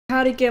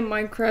How to get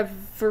Minecraft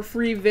for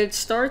free vid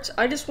starts.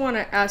 I just want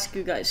to ask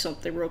you guys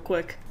something real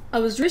quick. I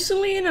was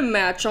recently in a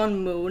match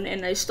on Moon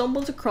and I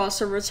stumbled across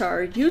a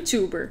retired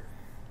YouTuber.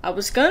 I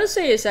was gonna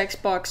say his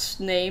Xbox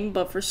name,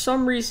 but for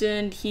some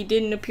reason he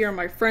didn't appear on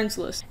my friends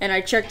list. And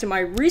I checked my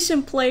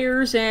recent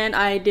players and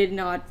I did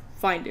not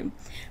find him.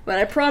 But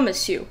I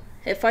promise you,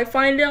 if I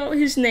find out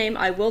his name,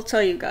 I will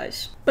tell you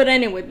guys. But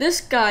anyway,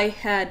 this guy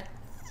had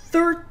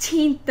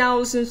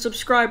 13,000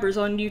 subscribers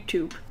on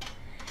YouTube.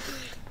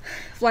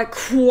 Like,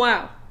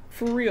 wow,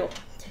 for real.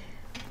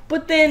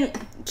 But then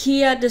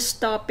he had to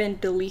stop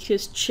and delete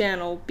his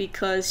channel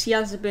because he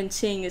hasn't been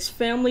seeing his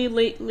family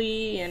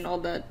lately and all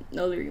that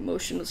other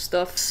emotional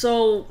stuff.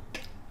 So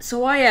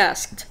I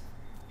asked,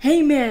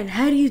 hey man,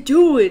 how do you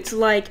do it?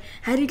 Like,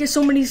 how do you get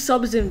so many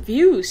subs and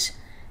views?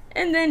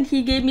 And then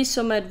he gave me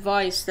some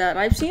advice that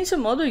I've seen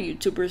some other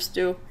YouTubers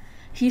do.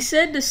 He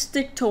said to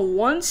stick to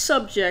one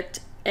subject,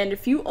 and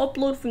if you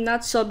upload from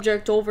that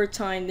subject over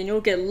time, then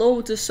you'll get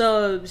loads of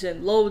subs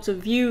and loads of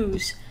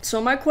views. So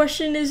my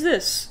question is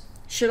this.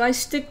 Should I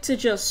stick to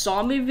just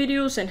zombie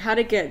videos and how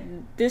to get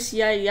this,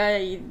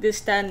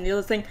 this, that, and the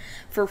other thing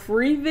for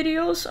free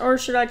videos? Or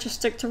should I just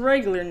stick to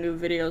regular new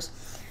videos?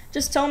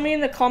 Just tell me in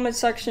the comment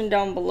section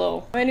down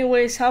below.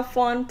 Anyways, have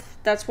fun.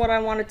 That's what I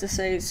wanted to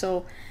say.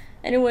 So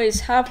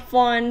anyways, have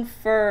fun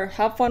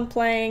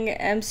playing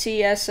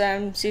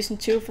MCSM Season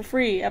 2 for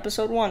free,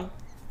 Episode 1.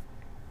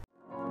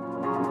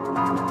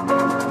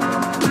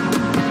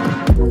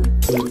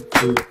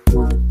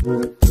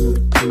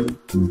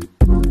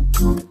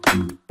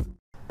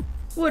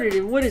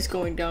 What is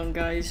going down,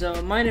 guys?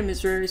 My name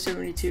is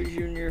Rarity72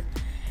 Jr.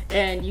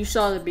 and you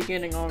saw the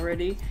beginning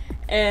already,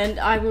 and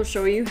I will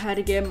show you how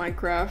to get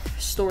Minecraft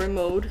Story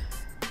Mode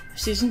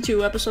Season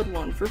 2 Episode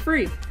 1 for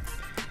free.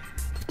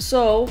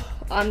 So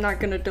I'm not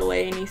gonna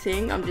delay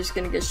anything, I'm just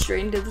gonna get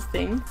straight into the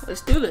thing.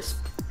 Let's do this.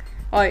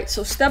 Alright,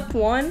 so step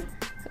 1,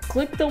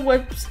 click the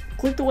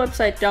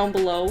website down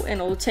below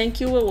and it will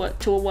take you to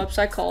a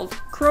website called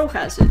Crow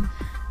Has It.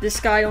 This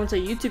guy owns a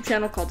YouTube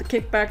channel called The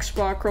Kickback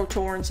Spot, Crow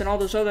Torrents, and all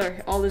those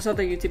other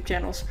YouTube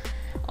channels.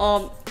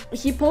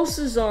 He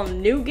posts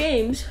new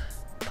games.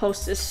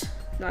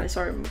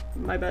 Sorry,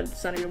 my bad,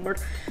 it's not even a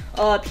word.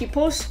 He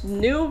posts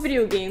new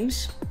video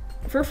games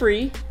for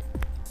free,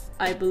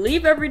 I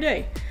believe every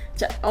day.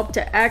 Up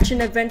to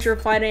action, adventure,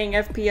 fighting,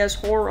 FPS,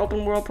 horror,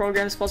 open world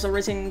programs, puzzle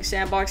racing,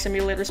 sandbox,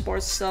 simulator,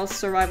 sports, stealth,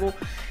 survival,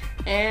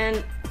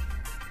 and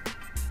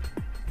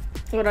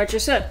what I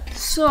just said.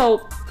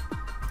 So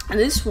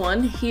this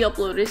one, he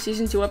uploaded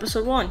Season 2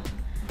 Episode 1.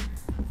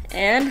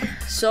 And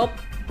so,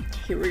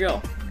 here we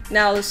go.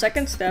 Now, the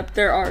second step,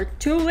 there are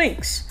 2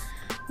 links.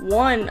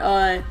 One,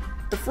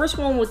 the first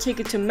one will take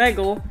you to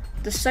Megal.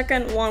 The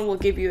second one will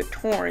give you a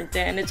torrent,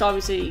 and you'll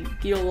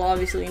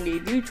obviously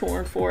need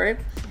uTorrent for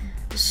it.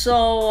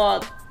 So,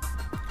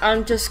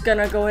 I'm just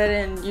gonna go ahead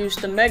and use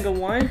the Mega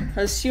one,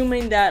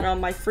 assuming that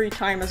my free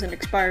time hasn't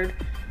expired.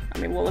 I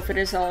mean, well, if it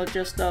is, I'll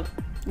just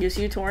use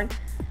uTorrent.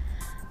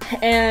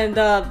 And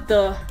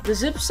the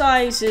zip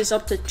size is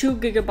up to 2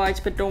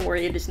 gigabytes, but don't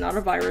worry, it is not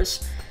a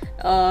virus.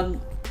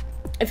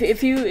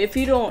 If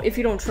you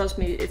don't trust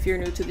me, if you're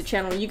new to the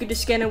channel, you could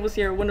just scan it with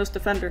your Windows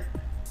Defender.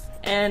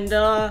 And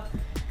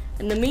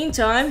in the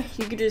meantime,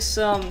 you could just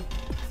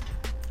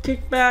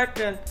kickback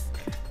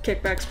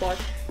spot.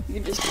 You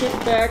can just kick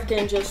back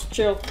and just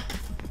chill.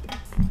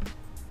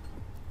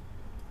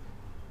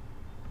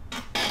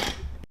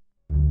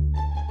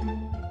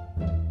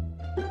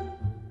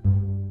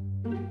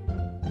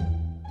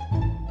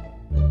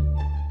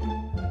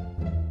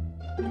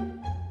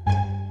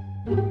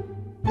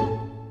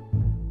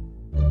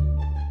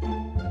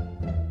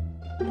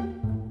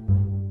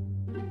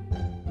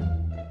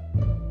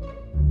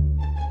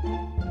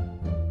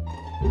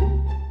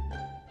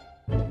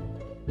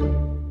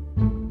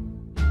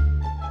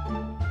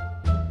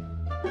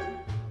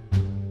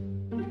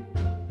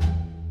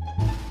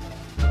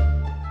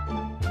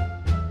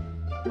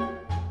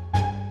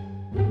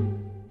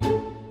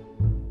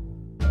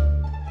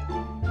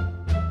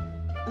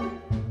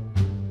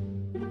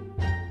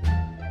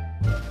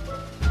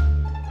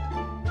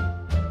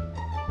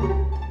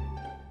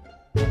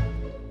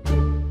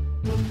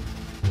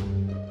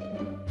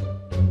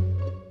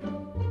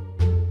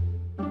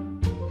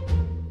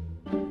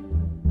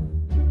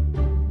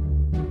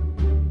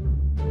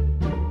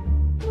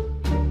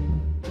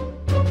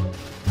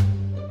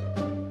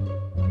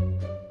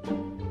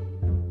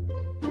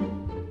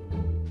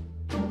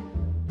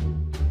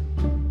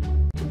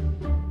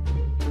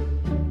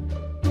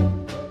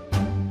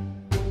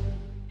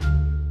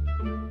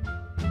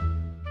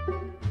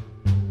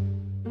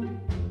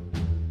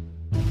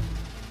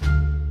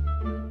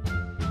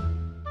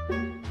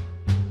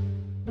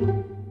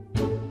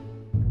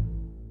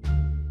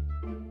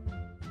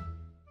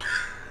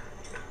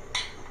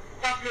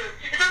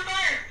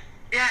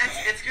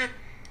 It's good.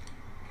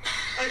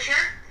 Are you sure?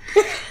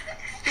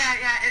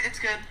 Yeah, it's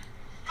good.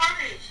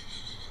 Hurry.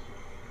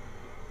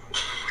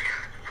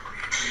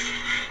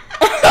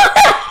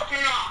 Turn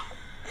it off.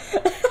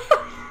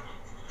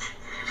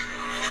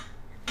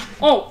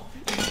 Oh,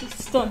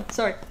 done.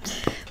 Sorry.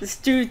 This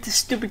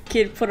stupid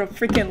kid put a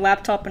freaking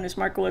laptop in his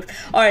microwave.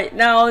 Alright,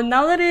 now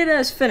that it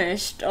has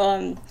finished,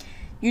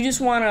 you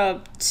just want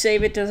to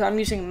save it to, I'm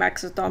using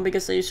Maxithon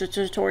because I use a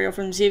tutorial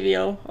from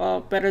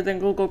Zivio, better than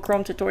Google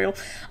Chrome tutorial.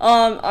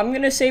 I'm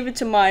going to save it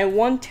to my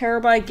 1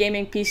 terabyte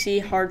gaming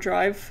PC hard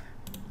drive.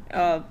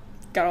 Got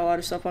a lot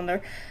of stuff on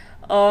there.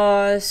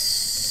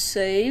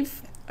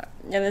 Save.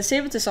 And then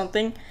save it to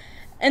something.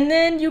 And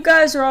then you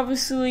guys are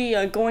obviously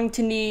going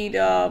to need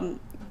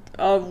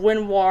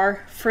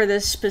WinRAR for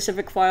this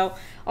specific file.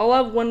 I'll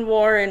have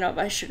WinRAR and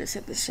I should have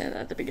said this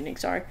at the beginning,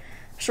 sorry.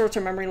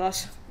 Short-term memory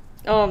loss.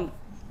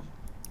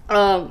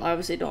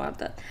 Obviously don't have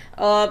that.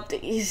 I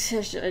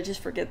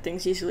just forget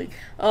things easily.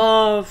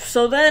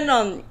 So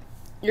then,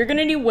 you're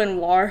gonna need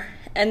WinRAR,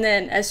 and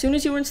then as soon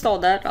as you install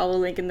that, I'll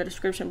link in the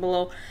description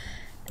below.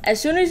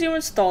 As soon as you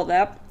install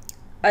that,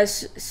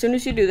 as soon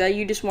as you do that,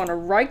 you just want to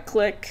right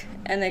click,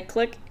 and then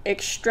click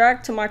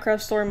Extract to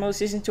Minecraft Story Mode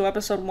Season 2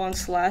 Episode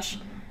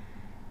 1/,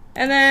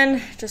 and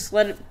then just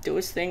let it do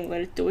its thing,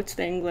 let it do its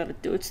thing, let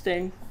it do its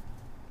thing.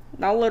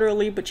 Not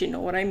literally, but you know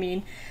what I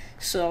mean.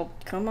 So,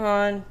 come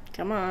on,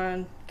 come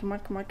on. Come on,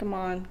 come on, come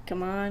on,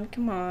 come on,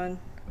 come on.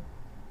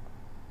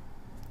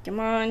 Come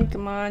on,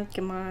 come on,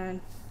 come on,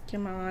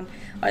 come on.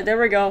 Alright, there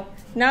we go.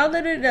 Now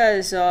that it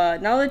has,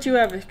 now that you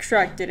have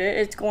extracted it,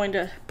 it's going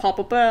to pop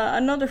up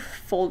another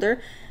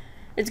folder.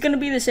 It's going to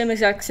be the same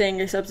exact thing,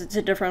 except it's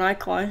a different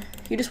icon.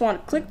 You just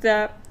want to click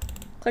that,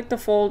 click the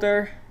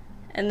folder,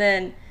 and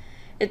then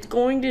it's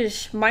going to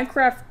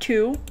Minecraft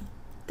 2.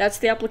 That's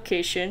the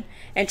application.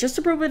 And just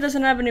to prove it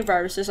doesn't have any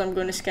viruses, I'm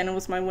going to scan it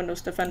with my Windows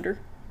Defender.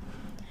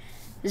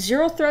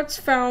 0 threats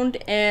found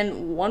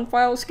and 1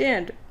 file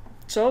scanned.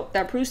 So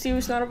that proves to you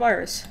it's not a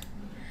virus.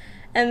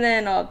 And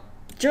then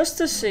just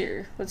to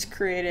see, let's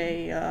create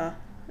a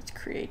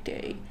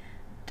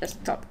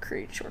desktop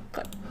create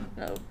shortcut.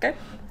 Okay.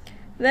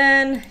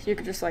 Then you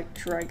can just like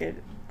drag it.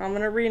 I'm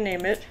gonna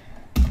rename it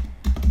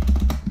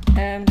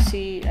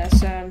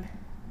MCSM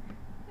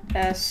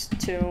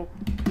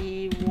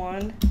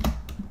S2E1.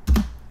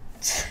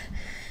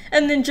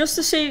 And then just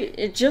to save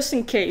it, just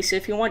in case,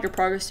 if you want your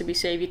progress to be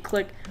saved, you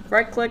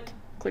right click,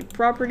 click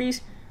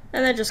properties,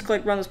 and then just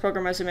click run this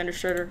program as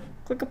administrator.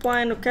 Click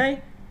apply and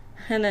OK,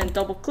 and then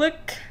double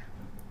click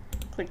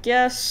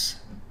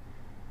yes.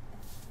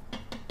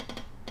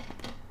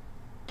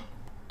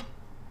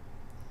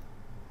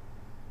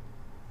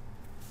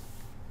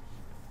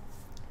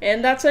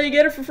 And that's how you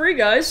get it for free,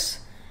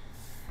 guys.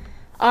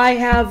 I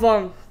have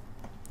the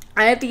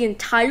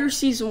entire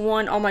season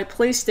 1 on my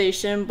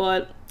PlayStation,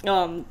 but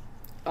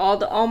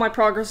all my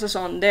progress is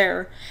on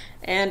there,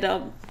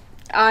 and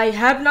I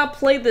have not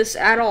played this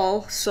at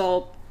all,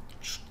 so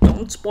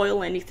don't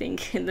spoil anything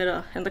in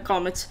the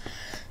comments.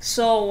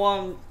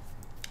 So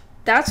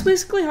that's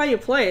basically how you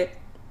play it.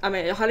 I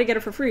mean, how to get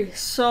it for free.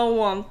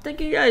 So thank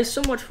you guys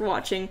so much for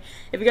watching.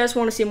 If you guys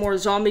want to see more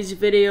zombie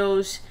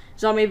videos,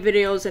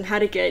 and how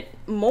to get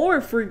more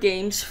free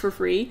games for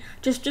free,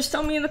 just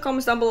tell me in the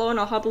comments down below, and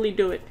I'll happily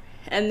do it.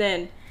 And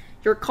then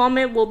your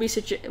comment will be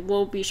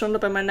shown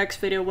up in my next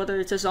video, whether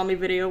it's a zombie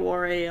video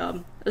or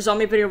a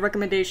zombie video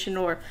recommendation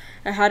or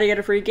a how to get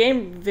a free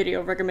game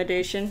video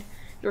recommendation.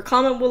 Your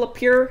comment will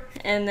appear,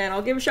 and then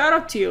I'll give a shout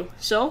out to you.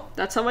 So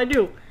that's how I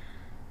do.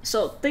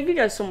 So thank you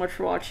guys so much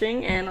for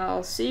watching, and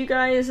I'll see you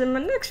guys in my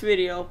next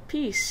video.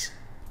 Peace.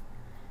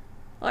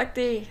 I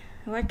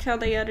like how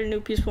they added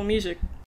new peaceful music.